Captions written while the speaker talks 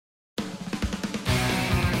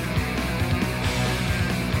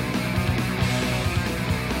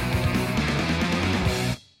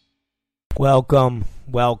Welcome.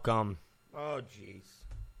 Oh, jeez.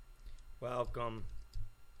 Welcome.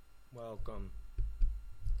 Oh,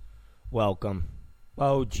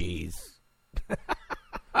 jeez.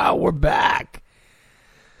 Oh, we're back.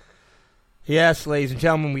 Yes, ladies and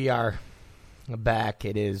gentlemen, we are back.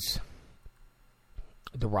 It is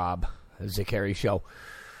the Rob Zakari Show.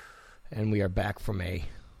 And we are back from an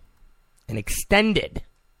extended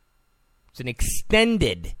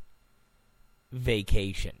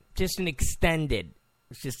vacation.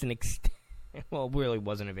 Well, it really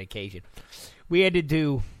wasn't a vacation. We had to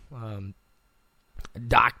do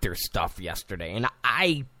doctor stuff yesterday, and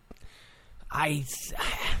I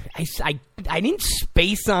didn't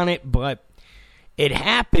space on it, but it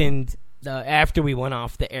happened after we went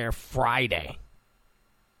off the air Friday.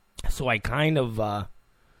 So I kind of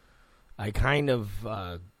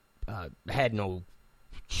had no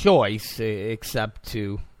choice except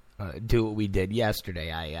to do what we did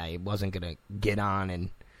yesterday. I wasn't going to get on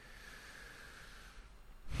and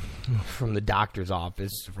from the doctor's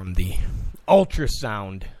office, from the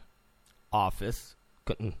ultrasound office.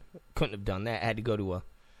 Couldn't have done that. I had to go to a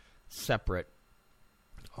separate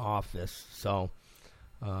office. So,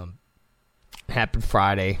 happened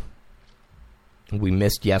Friday. We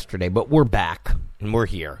missed yesterday, but we're back and we're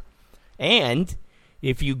here. And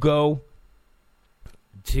if you go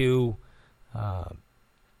to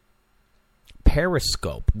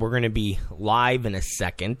Periscope, we're going to be live in a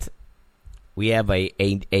second. We have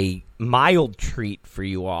a mild treat for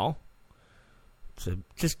you all. It's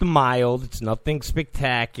just a mild. It's nothing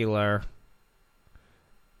spectacular.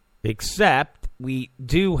 Except we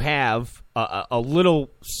do have a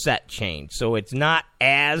little set change. So it's not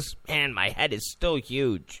as... Man, my head is still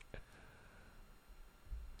huge.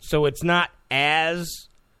 So it's not as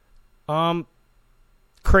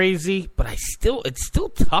crazy, but it's still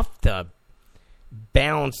tough to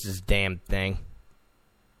balance this damn thing.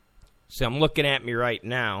 So I'm looking at me right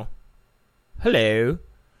now. Hello.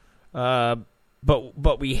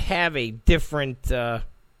 But we have a different... see,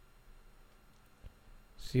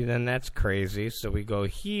 then that's crazy. So we go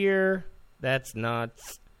here. That's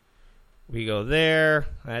nuts. We go there.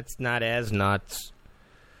 That's not as nuts.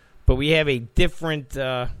 But we have a different... it's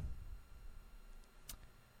a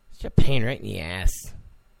pain right in the ass.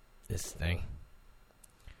 This thing.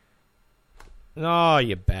 Oh,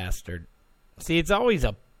 you bastard. See, it's always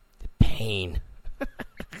a pain.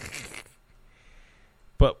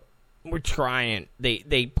 But we're trying.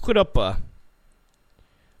 They put up a...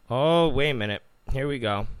 Oh, wait a minute. Here we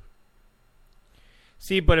go.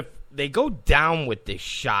 See, but if they go down with this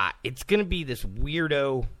shot, it's going to be this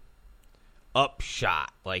weirdo up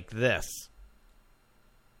shot like this.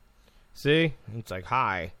 See? It's like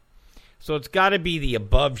high. So it's got to be the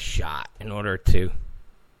above shot in order to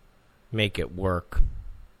make it work.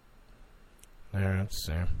 Let's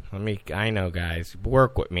see. I know, guys.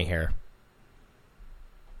 Work with me here.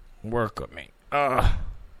 Work with me. Ugh.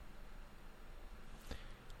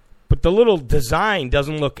 But the little design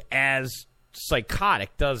doesn't look as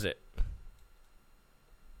psychotic, does it?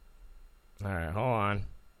 All right, hold on.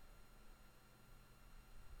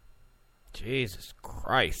 Jesus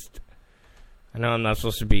Christ. I know I'm not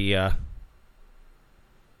supposed to be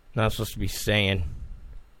saying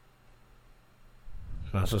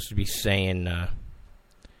the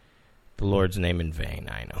Lord's name in vain.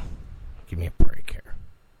 I know. Give me a break here.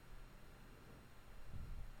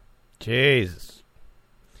 Jesus.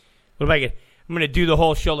 What if I'm going to do the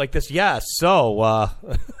whole show like this? Yeah, so,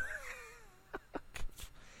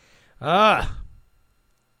 yeah,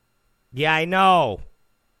 I know.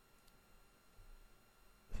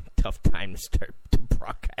 Tough time to start to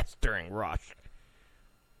broadcast during rush.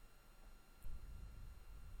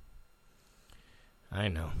 I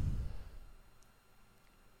know.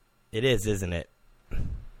 It is, isn't it?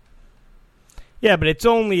 Yeah, but it's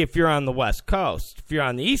only if you're on the West Coast. If you're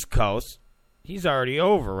on the East Coast, he's already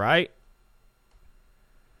over, right?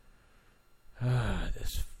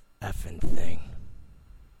 This effing thing.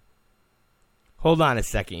 Hold on a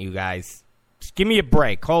second, you guys. Just give me a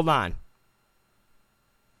break. Hold on.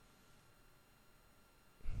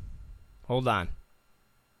 Hold on.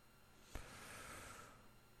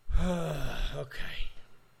 Okay.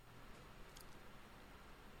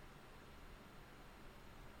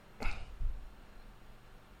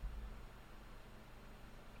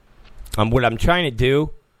 What I'm trying to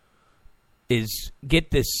do is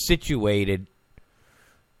get this situated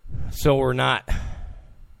so we're not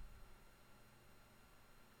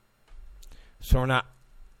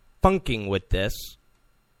funking with this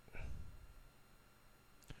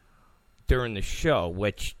during the show,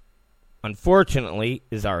 which unfortunately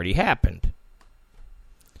has already happened.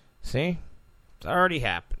 See? It's already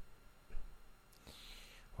happened.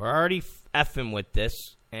 We're already effing with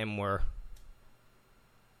this, and we're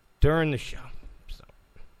during the show. So,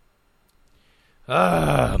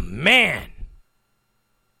 oh, man.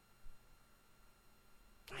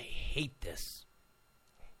 I hate this.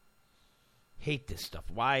 Hate this stuff.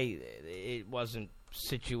 Why it wasn't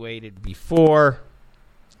situated before,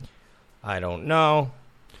 I don't know.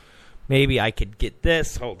 Maybe I could get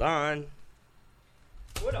this. Hold on.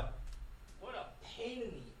 What a pain in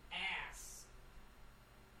the ass.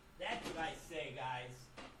 That's what I say, guys.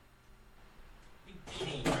 Big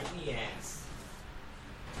pain right in the ass.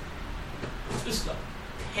 Just a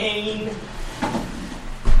pain.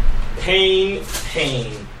 Pain.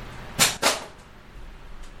 Pain.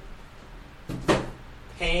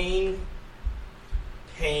 Pain.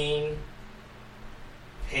 Pain.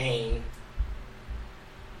 Pain.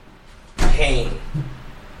 Pain.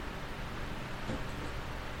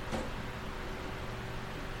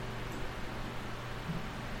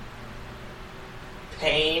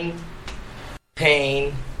 Pain,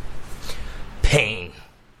 pain, pain.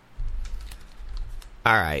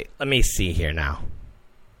 All right, let me see here now.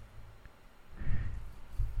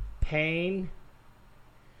 Pain,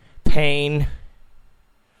 pain,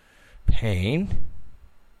 pain.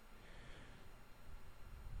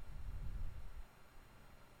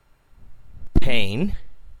 Pain.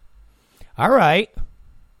 All right.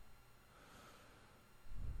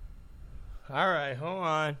 All right, hold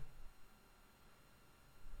on.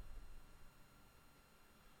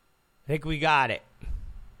 I think we got it.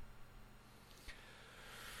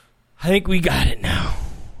 I think we got it now.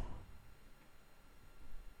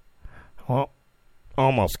 Well,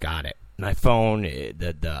 almost got it. My phone,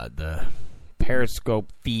 the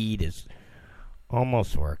Periscope feed is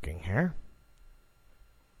almost working here.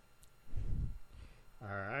 All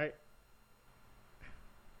right.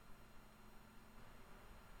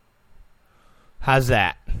 How's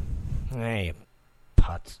that? Hey,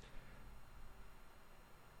 putz.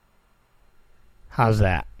 How's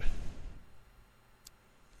that?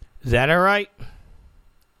 Is that all right?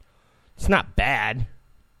 It's not bad.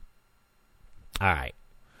 All right.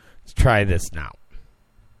 Let's try this now.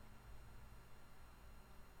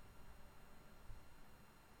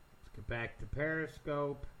 Let's get back to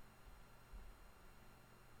Periscope.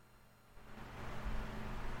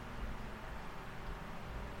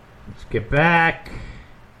 Let's get back.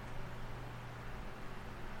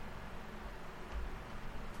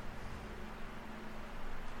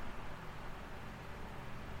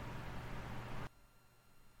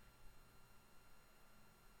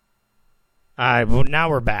 All right, well, now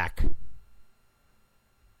we're back.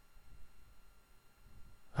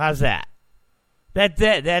 How's that?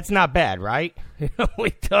 That's not bad, right? It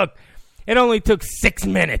only took 6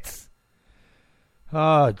 minutes.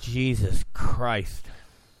 Oh, Jesus Christ.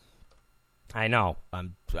 I know.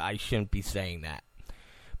 I shouldn't be saying that.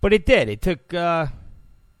 But it did. It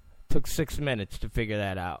took 6 minutes to figure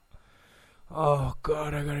that out. Oh,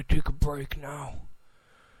 God, I got to take a break now.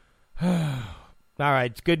 All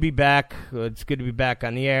right, it's good to be back. It's good to be back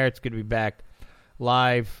on the air. It's good to be back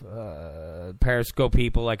live. Periscope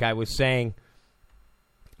people, like I was saying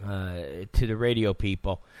to the radio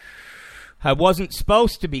people. I wasn't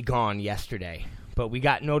supposed to be gone yesterday, but we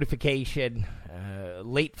got notification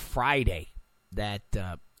late Friday that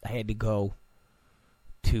I had to go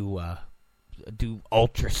to do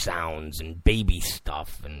ultrasounds and baby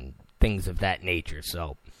stuff and things of that nature.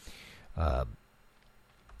 So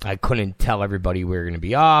I couldn't tell everybody we were going to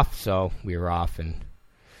be off, so we were off, and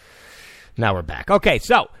now we're back. Okay,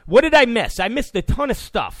 so what did I miss? I missed a ton of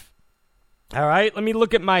stuff. All right, let me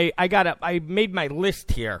look at I made my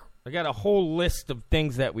list here. I got a whole list of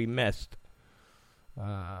things that we missed.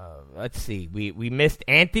 Let's see. We missed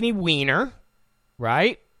Anthony Weiner,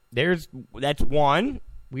 right? That's one.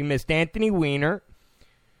 We missed Anthony Weiner.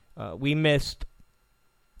 We missed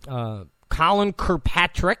Colin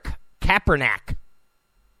Kaepernick.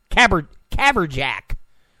 Caverjack.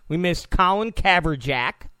 We missed Colin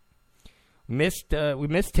Caverjack. We missed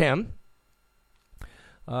him.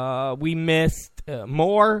 We missed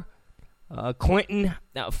more Clinton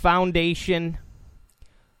Foundation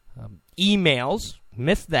emails.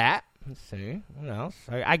 Missed that. Let's see. What else?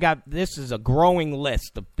 I got, this is a growing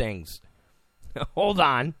list of things. Hold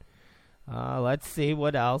on. Let's see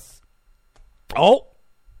what else. Oh,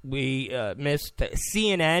 we missed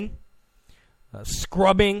CNN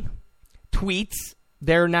scrubbing tweets.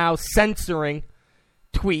 They're now censoring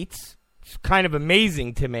tweets. It's kind of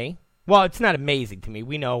amazing to me. Well, it's not amazing to me.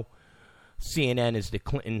 We know CNN is the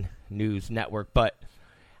Clinton News Network, but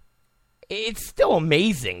it's still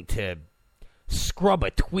amazing to scrub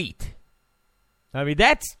a tweet. I mean,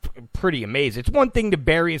 that's pretty amazing. It's one thing to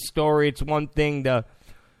bury a story. It's one thing to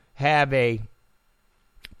have a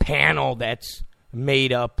panel that's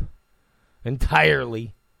made up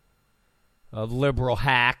entirely of liberal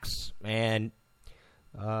hacks and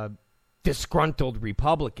disgruntled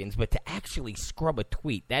Republicans, but to actually scrub a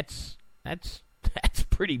tweet, that's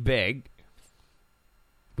pretty big.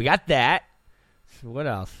 We got that. So what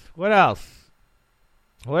else?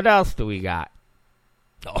 What else do we got?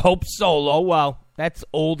 Hope Solo. Well, that's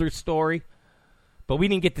older story, but we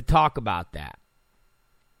didn't get to talk about that.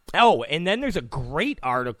 Oh, and then there's a great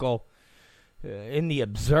article in the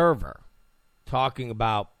Observer talking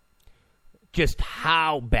about just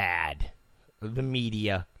how bad the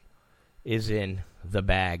media is in the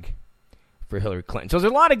bag for Hillary Clinton. So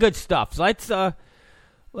there's a lot of good stuff. So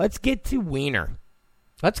let's get to Weiner.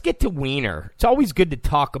 It's always good to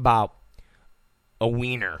talk about a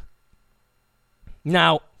wiener.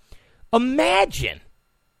 Now, imagine,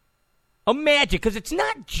 because it's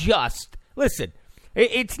not just, listen,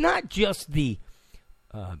 it's not just the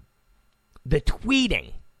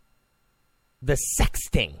tweeting, the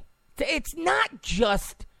sexting. It's not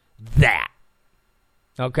just that,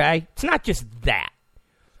 okay? It's not just that.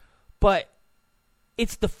 But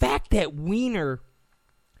it's the fact that Weiner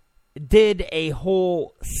did a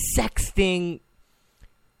whole sexting,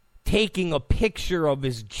 taking a picture of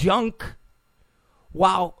his junk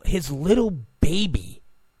while his little baby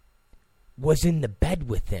was in the bed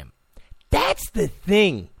with him. That's the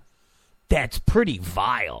thing that's pretty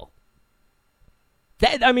vile.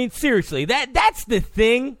 Seriously, that's the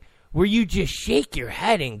thing where you just shake your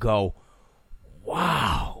head and go,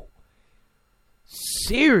 wow,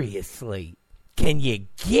 seriously, can you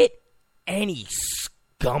get any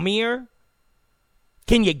scummier?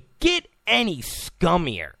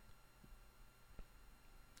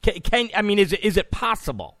 Is it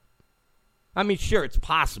possible? I mean, sure, it's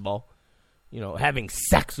possible. Having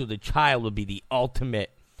sex with a child would be the ultimate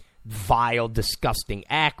vile, disgusting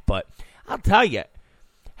act. But I'll tell you,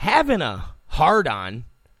 having a hard-on,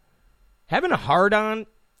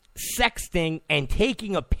 sexting, and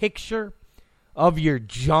taking a picture of your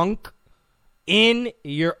junk in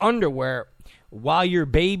your underwear while your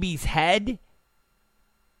baby's head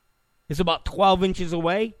is about 12 inches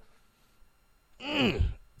away,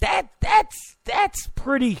 that's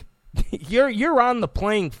pretty. You're on the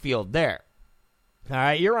playing field there. All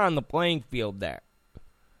right, you're on the playing field there.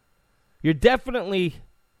 You're definitely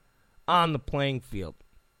on the playing field.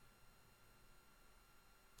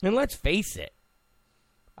 And let's face it,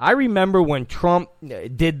 I remember when Trump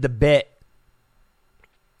did the bit,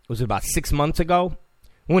 was it about 6 months ago,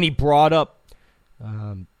 when he brought up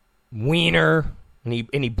Weiner, and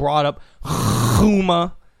he brought up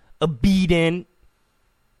HUMA, ABEDIN,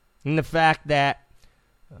 and the fact that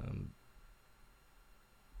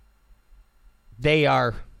they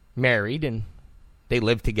are married and they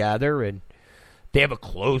live together and they have a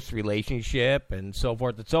close relationship and so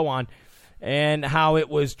forth and so on, and how it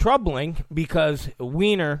was troubling because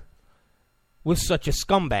Weiner was such a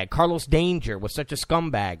scumbag. Carlos Danger was such a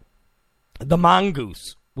scumbag. The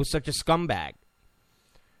Mongoose was such a scumbag.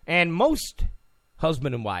 And most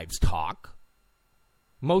husband and wives talk.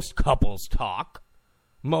 Most couples talk.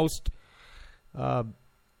 Most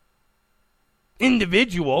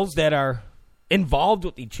individuals that are involved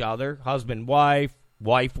with each other, husband, wife,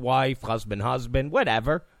 wife, husband,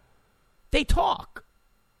 whatever, they talk.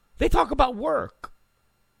 They talk about work.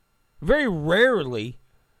 Very rarely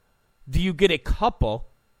do you get a couple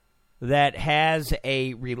that has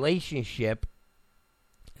a relationship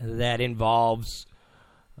that involves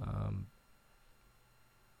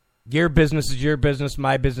your business is your business,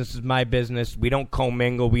 my business is my business. We don't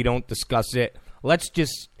commingle. We don't discuss it. Let's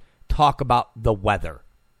just talk about the weather.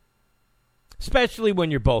 Especially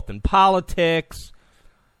when you're both in politics.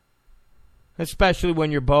 Especially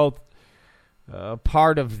when you're both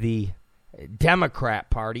part of the Democrat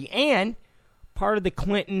Party and part of the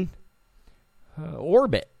Clinton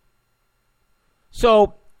orbit.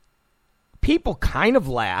 So people kind of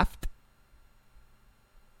laughed.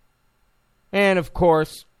 And, of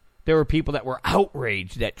course, there were people that were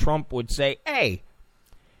outraged that Trump would say, hey,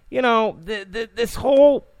 this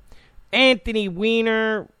whole Anthony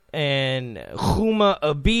Weiner and HUMA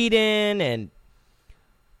ABEDIN and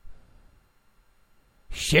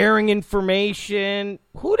sharing information,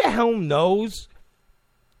 who the hell knows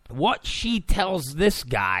what she tells this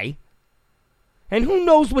guy, and who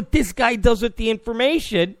knows what this guy does with the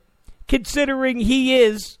information, considering he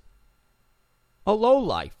is a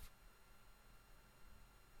lowlife.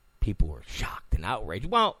 People were shocked and outraged.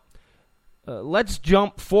 Well, let's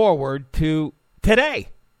jump forward to today.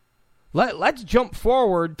 let's jump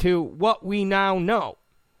forward to what we now know.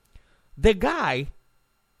 The guy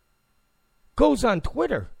goes on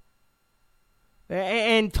Twitter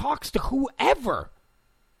and talks to whoever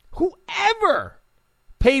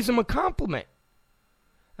pays him a compliment.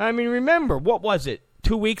 I mean, remember, what was it?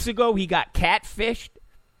 2 weeks ago, he got catfished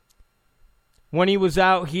when he was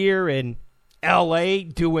out here in L.A.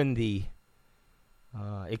 doing the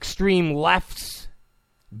extreme left's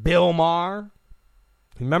Bill Maher.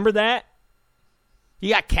 Remember that? He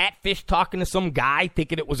got catfished talking to some guy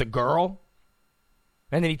thinking it was a girl.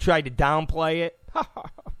 And then he tried to downplay it.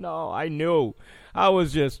 No, I knew. I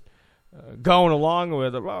was just going along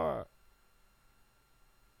with it.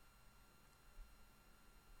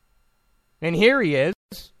 And here he is,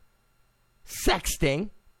 sexting,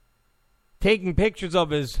 taking pictures of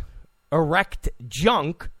his erect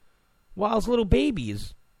junk while his little baby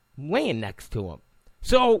is laying next to him.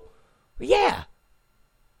 So, yeah,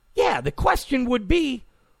 the question would be,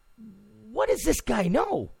 what does this guy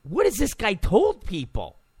know? What has this guy told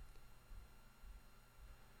people?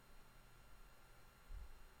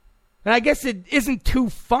 And I guess it isn't too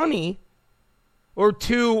funny or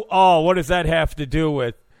too, what does that have to do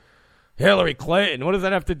with Hillary Clinton? What does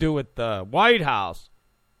that have to do with the White House?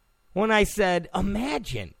 When I said,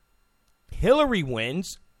 imagine Hillary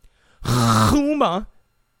wins, HUMA,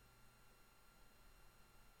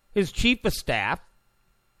 his chief of staff,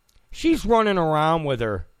 she's running around with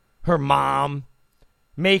her mom,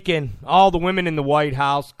 making all the women in the White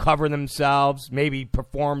House cover themselves, maybe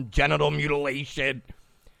perform genital mutilation.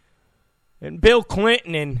 And Bill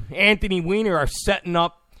Clinton and Anthony Weiner are setting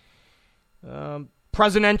up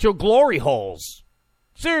presidential glory holes.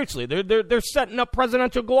 Seriously, they're setting up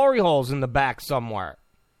presidential glory holes in the back somewhere.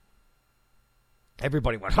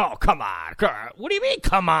 Everybody went, oh, come on. What do you mean,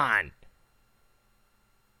 come on?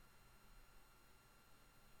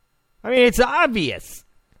 I mean, it's obvious.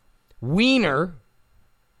 Weiner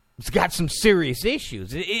has got some serious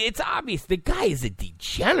issues. It's obvious the guy is a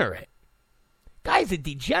degenerate. This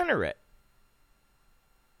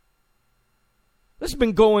has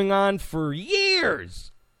been going on for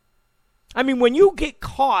years. I mean, when you get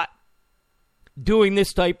caught doing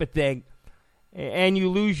this type of thing and you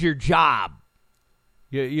lose your job,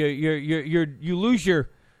 you lose your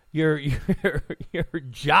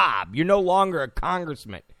job. You're no longer a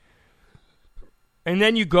congressman. And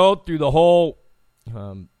then you go through the whole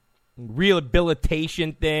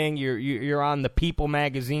rehabilitation thing. You're on the People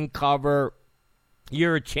magazine cover.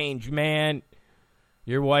 You're a changed man.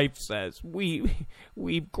 Your wife says, we've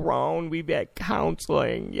grown. We've had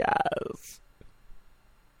counseling. Yes.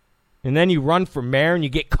 And then you run for mayor and you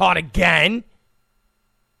get caught again.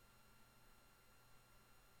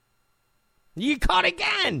 You get caught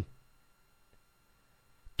again.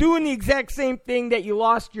 Doing the exact same thing that you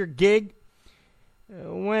lost your gig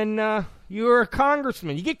when you were a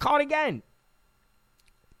congressman. You get caught again.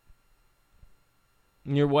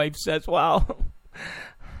 And your wife says, well,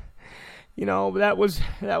 you know, that was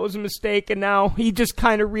a mistake, and now he just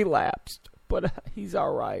kind of relapsed, but he's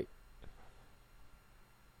all right.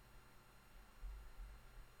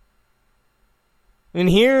 And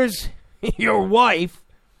here's your wife,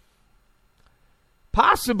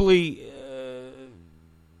 possibly,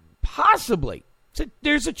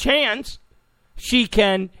 there's a chance she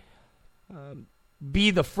can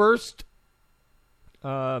be the first.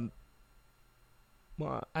 Well,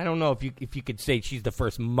 I don't know if you could say she's the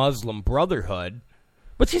first Muslim Brotherhood,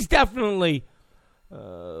 but she's definitely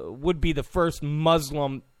would be the first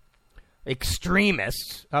Muslim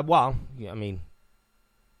extremist. The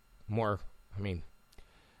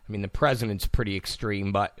president's pretty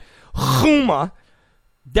extreme, but HUMA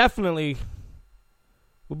definitely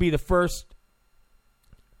will be the first,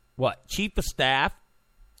 chief of staff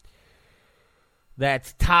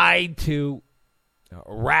that's tied to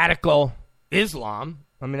radical Islam.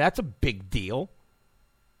 I mean, that's a big deal.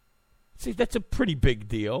 See, that's a pretty big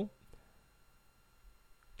deal.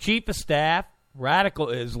 Chief of staff, radical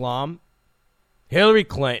Islam, Hillary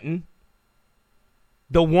Clinton,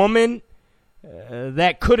 the woman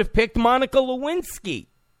that could have picked Monica Lewinsky.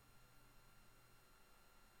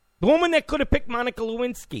 The woman that could have picked Monica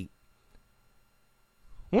Lewinsky.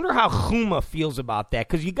 I wonder how HUMA feels about that,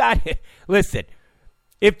 because you got listen,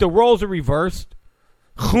 if the roles are reversed,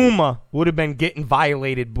 HUMA would have been getting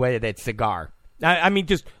violated by that cigar. I mean,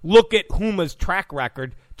 just look at HUMA's track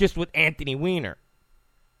record just with Anthony Weiner.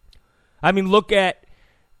 I mean, look at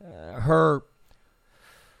her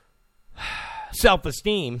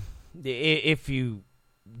self-esteem if you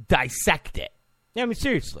dissect it. I mean,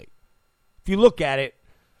 seriously. If you look at it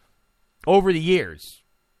over the years,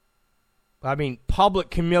 I mean,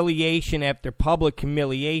 public humiliation after public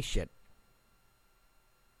humiliation.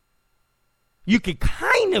 You could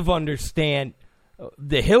kind of understand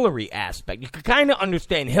the Hillary aspect. You could kind of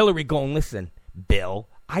understand Hillary going, listen, Bill,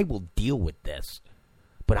 I will deal with this,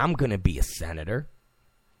 but I'm going to be a senator.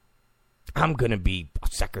 I'm going to be a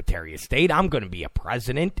Secretary of State. I'm going to be a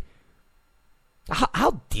president.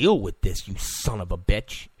 I'll deal with this, you son of a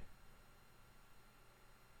bitch.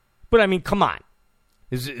 But, I mean, come on.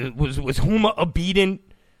 Was HUMA ABEDIN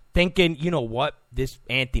thinking, you know what, this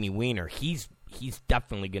Anthony Weiner, he's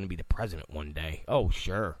definitely going to be the president one day. Oh,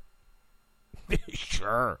 sure.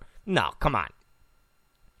 Sure. No, come on.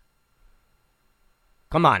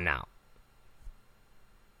 Come on now.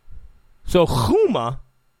 So HUMA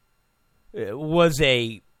was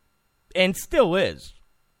and still is,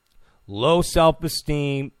 low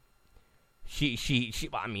self-esteem. She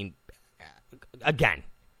I mean, again,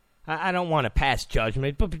 I don't want to pass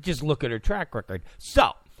judgment, but just look at her track record.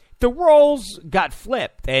 So, the roles got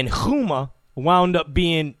flipped, and HUMA wound up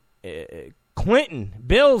being Clinton,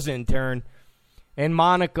 Bill's intern, and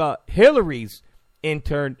Monica, Hillary's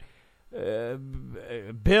intern.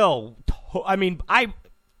 Bill,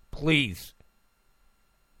 please.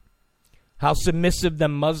 How submissive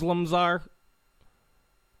them Muslims are.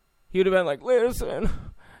 He would have been like, listen,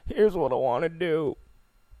 here's what I want to do.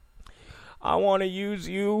 I want to use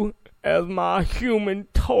you as my human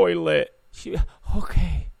toilet.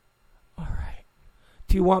 Okay. All right.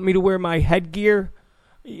 Do you want me to wear my headgear?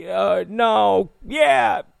 No.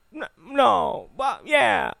 Yeah. No. Well,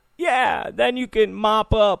 yeah. Yeah. Then you can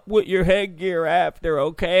mop up with your headgear after,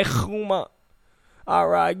 okay? HUMA. All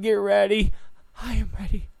right. Get ready. I am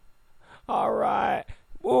ready. All right.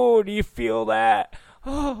 Oh, do you feel that?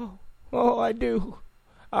 Oh, I do.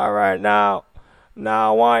 All right. Now I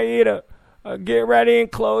want you to get ready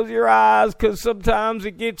and close your eyes, because sometimes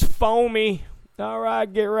it gets foamy. All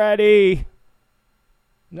right, get ready.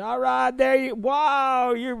 All right, there you.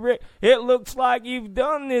 Wow, it looks like you've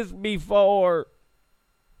done this before.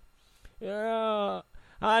 Yeah,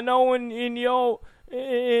 I know in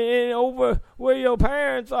over where your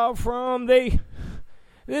parents are from, this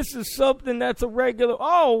is something that's a regular.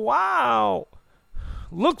 Oh wow.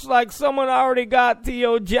 Looks like someone already got to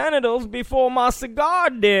your genitals before my cigar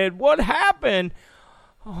did. What happened?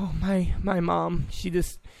 Oh, my mom, she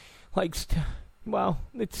just likes to, well,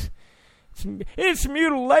 it's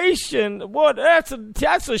mutilation. What? That's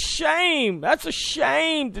a shame. That's a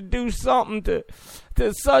shame to do something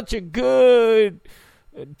to such a good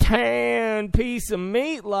tan piece of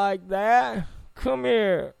meat like that. Come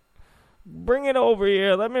here. Bring it over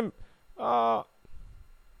here. Let me,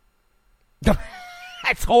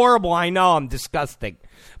 That's horrible. I know. I'm disgusting.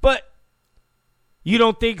 But you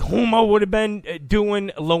don't think HUMA would have been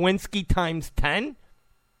doing Lewinsky times 10?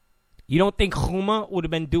 You don't think HUMA would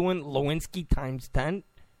have been doing Lewinsky times 10?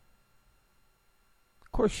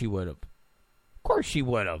 Of course she would have. Of course she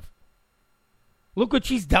would have. Look what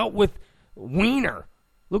she's dealt with Weiner.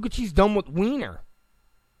 Look what she's done with Weiner.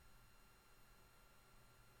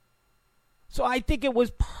 So I think it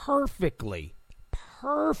was perfectly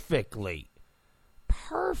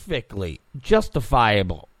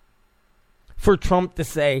justifiable for Trump to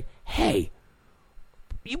say, hey,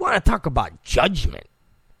 you want to talk about judgment?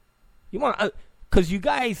 You want, because you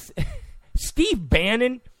guys, Steve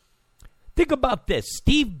Bannon, think about this.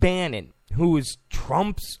 Steve Bannon, who is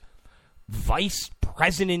Trump's vice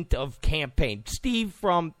president of campaign, Steve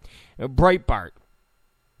from Breitbart.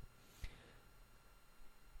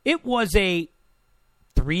 It was a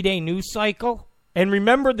 3-day news cycle. And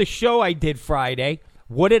remember the show I did Friday?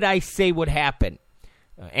 What did I say would happen?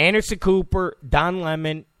 Anderson Cooper, Don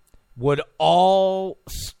Lemon would all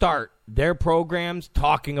start their programs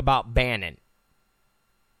talking about Bannon.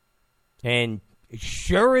 And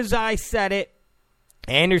sure as I said it,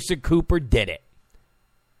 Anderson Cooper did it.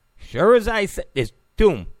 Sure as I said this,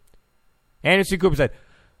 doom. Anderson Cooper said,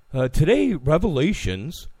 today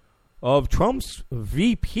revelations of Trump's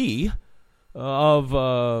VP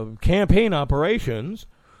of campaign operations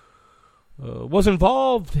was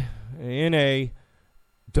involved in a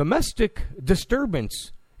domestic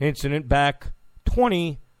disturbance incident back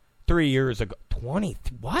 23 years ago. 20?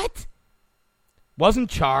 What? Wasn't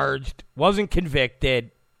charged, wasn't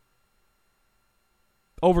convicted.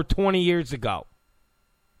 Over 20 years ago.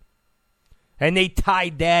 And they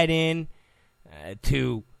tied that in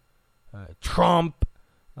to Trump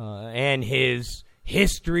and his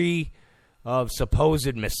history of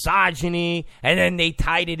supposed misogyny, and then they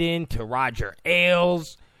tied it into Roger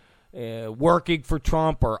Ailes working for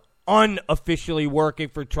Trump or unofficially working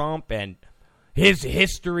for Trump and his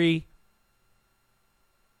history.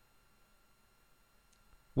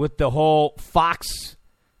 with the whole Fox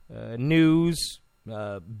News,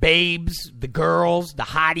 babes, the girls, the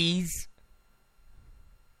hotties.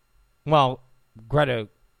 Well, Greta,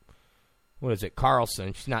 what is it,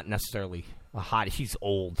 Carlson, she's not necessarily a hottie. She's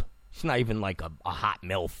old. She's not even like a hot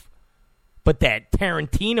MILF. But that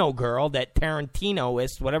Tarantino girl, that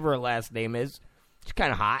Tarantinoist, whatever her last name is, she's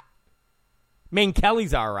kind of hot. Mane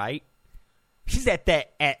Kelly's all right. She's at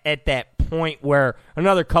that point where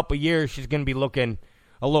another couple years she's going to be looking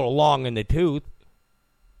a little long in the tooth.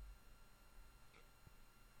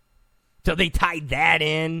 So they tied that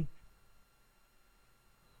in.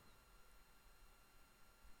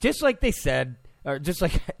 Just like they said, or just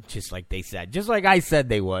like I said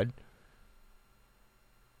they would.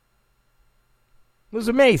 It was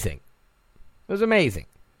amazing. It was amazing.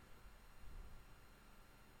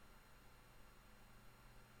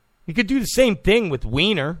 You could do the same thing with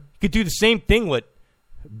Weiner. You could do the same thing with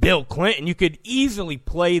Bill Clinton. You could easily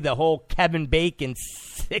play the whole Kevin Bacon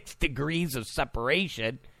 6 degrees of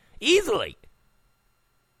separation. Easily.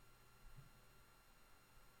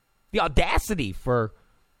 The audacity for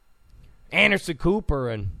Anderson Cooper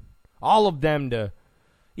and all of them to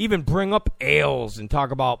even bring up Ailes and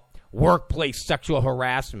talk about workplace sexual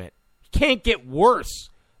harassment. Can't get worse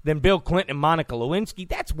than Bill Clinton and Monica Lewinsky.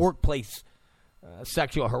 That's workplace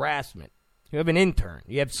sexual harassment. You have an intern.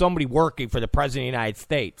 You have somebody working for the President of the United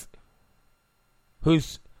States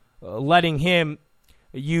who's letting him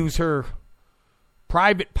use her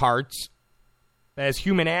private parts as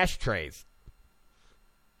human ashtrays.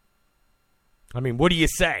 I mean, what do you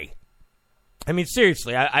say? I mean,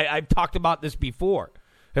 seriously, I've talked about this before.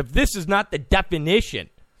 If this is not the definition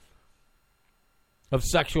of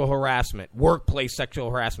sexual harassment, workplace sexual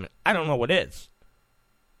harassment, I don't know what is.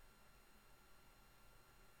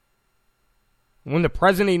 When the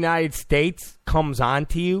President of the United States comes on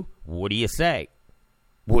to you, what do you say?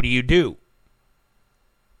 What do you do?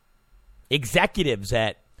 Executives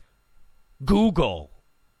at Google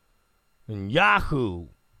and Yahoo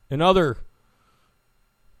and other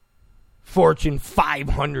Fortune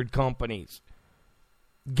 500 companies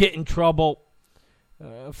get in trouble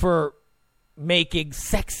for making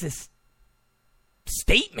sexist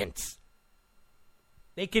statements.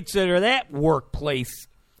 They consider that workplace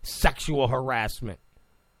sexual harassment.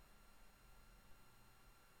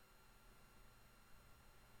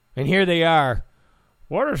 And here they are.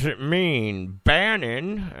 What does it mean,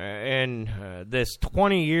 Bannon, in this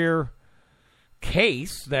 20-year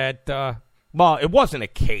case that, well, it wasn't a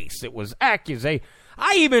case. It was accusation.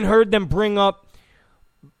 I even heard them bring up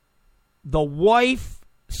the wife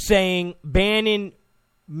saying Bannon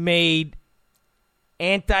made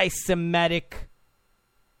anti-Semitic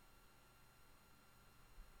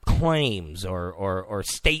claims or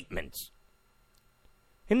statements.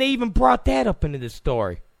 And they even brought that up into the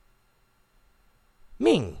story.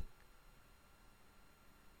 Ming.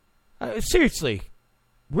 Seriously.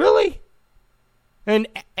 Really? And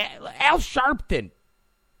Al Sharpton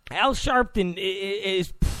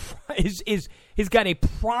is got a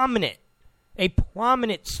prominent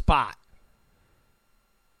spot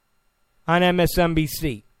on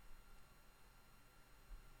MSNBC.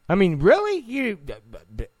 I mean, really?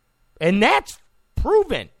 And that's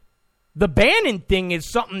proven. The Bannon thing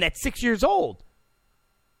is something that's 6 years old.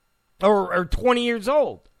 Or 20 years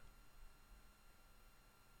old.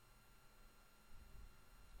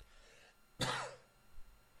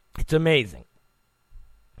 It's amazing.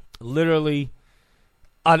 Literally.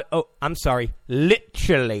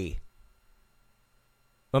 Literally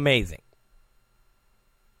amazing.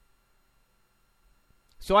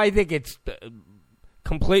 So I think it's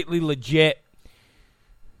completely legit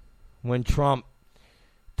when Trump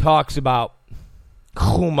talks about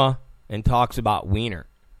HUMA and talks about Weiner.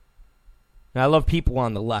 And I love people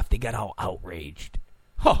on the left. They get all outraged.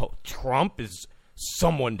 Oh, Trump is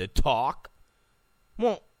someone to talk.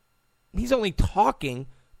 Well, he's only talking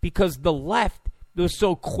because the left was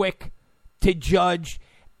so quick to judge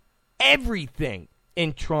everything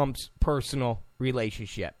in Trump's personal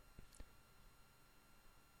relationship.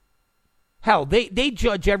 Hell, they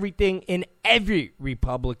judge everything in every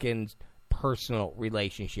Republican's personal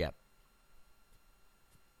relationship.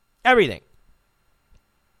 Everything.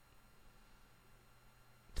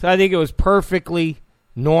 So I think it was perfectly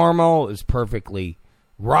normal. It was perfectly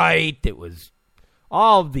right. It was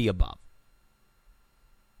all of the above.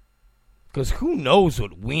 Because who knows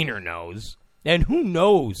what Weiner knows? And who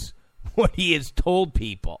knows what he has told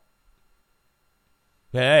people?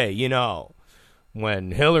 Hey, you know, when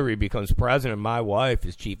Hillary becomes president, my wife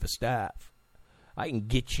is chief of staff. I can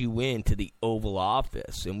get you into the Oval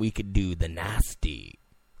Office and we could do the nasty.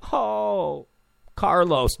 Oh,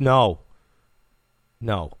 Carlos. No,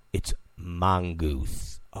 it's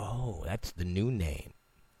Mongoose. Oh, that's the new name.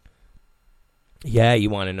 Yeah,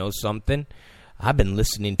 you want to know something? I've been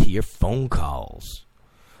listening to your phone calls.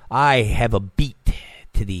 I have a beat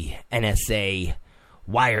to the NSA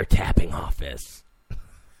wiretapping office.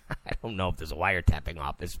 I don't know if there's a wiretapping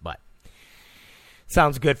office, but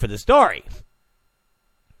sounds good for the story.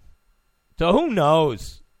 So who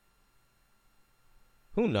knows?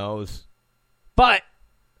 Who knows? But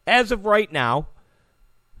as of right now,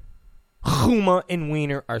 HUMA and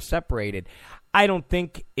Weiner are separated. I don't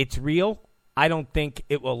think it's real. I don't think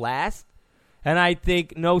it will last. And I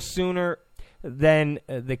think no sooner than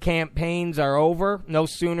the campaigns are over, no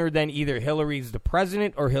sooner than either Hillary's the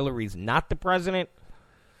president or Hillary's not the president,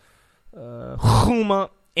 HUMA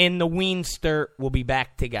and the Weinster will be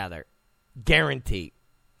back together. Guaranteed.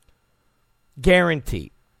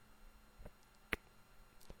 Guaranteed.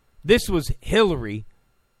 This was Hillary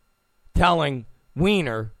telling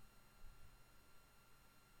Weiner,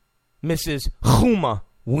 Mrs. HUMA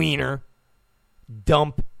Weiner,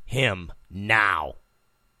 dump him now.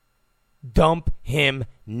 Dump him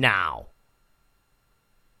now.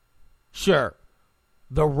 Sure,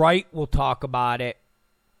 the right will talk about it.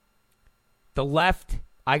 The left,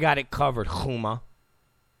 I got it covered, HUMA.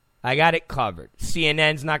 I got it covered.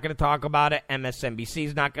 CNN's not going to talk about it.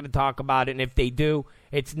 MSNBC's not going to talk about it. And if they do,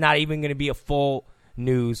 it's not even going to be a full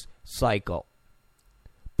news cycle.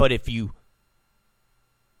 But if you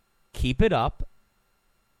keep it up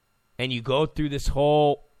and you go through this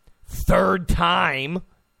whole fourth time,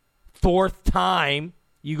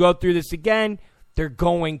 you go through this again, they're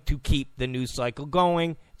going to keep the news cycle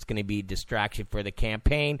going. It's going to be a distraction for the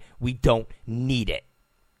campaign. We don't need it.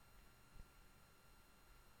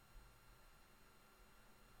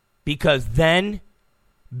 Because then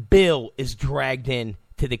Bill is dragged in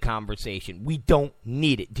to the conversation. We don't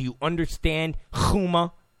need it. Do you understand,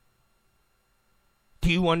 HUMA?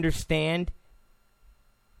 Do you understand?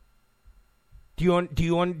 Do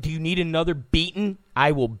you need another beating?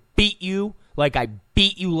 I will beat you like I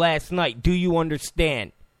beat you last night. Do you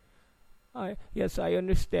understand? Yes, I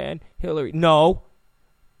understand, Hillary. No.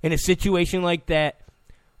 In a situation like that,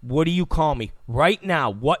 what do you call me? Right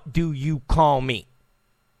now, what do you call me?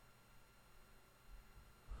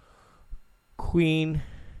 Queen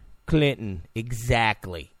Clinton.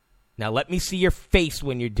 Exactly. Now let me see your face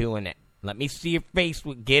when you're doing it. Let me see your face.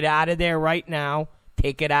 Get out of there right now.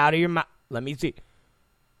 Take it out of your mouth. Let me see.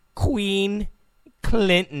 Queen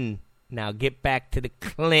Clinton. Now get back to the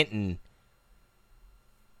Clinton.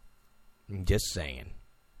 I'm just saying.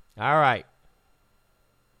 All right.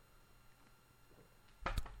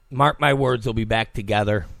 Mark my words, they'll be back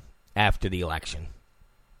together after the election.